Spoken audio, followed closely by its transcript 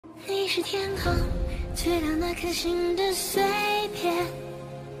是天空，最亮那颗星的碎片，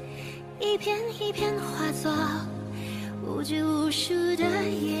一片一片化作无拘无束的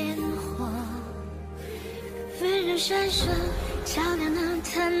烟火，温柔闪烁，照亮那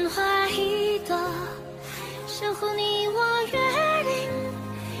昙花一朵，守护你我约定，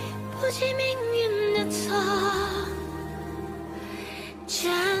不计命运的错。绽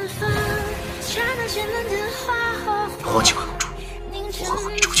放刹那绚烂的花火，黄金公主，我会护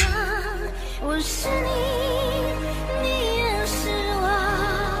你周全。我是你，你也是我。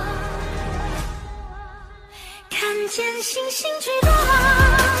看见星星坠落，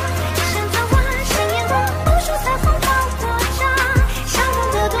像桃花，像烟火，无数彩虹包裹着相同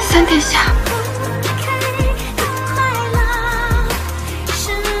的冬。三殿下。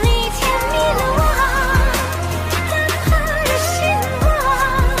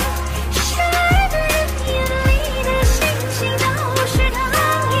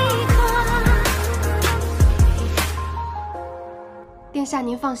殿下，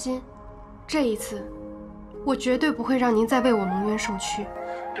您放心，这一次，我绝对不会让您再为我蒙冤受屈。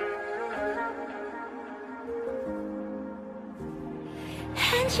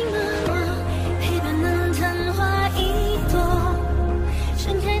含情脉脉，陪伴那昙花一朵，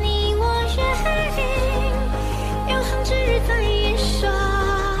盛开你我约定，永恒之日在言说。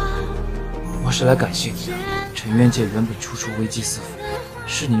我是来感谢你的。尘渊界原本处处危机四伏，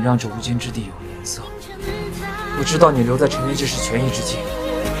是你让这无间之地有了颜色。我知道你留在尘渊界是权宜之计，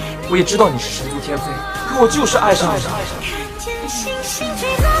我也知道你是神族天妃，可我就是爱上了。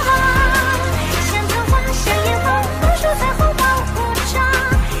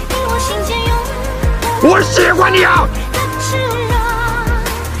我喜欢你啊！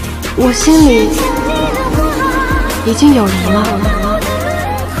我心里已经有人了。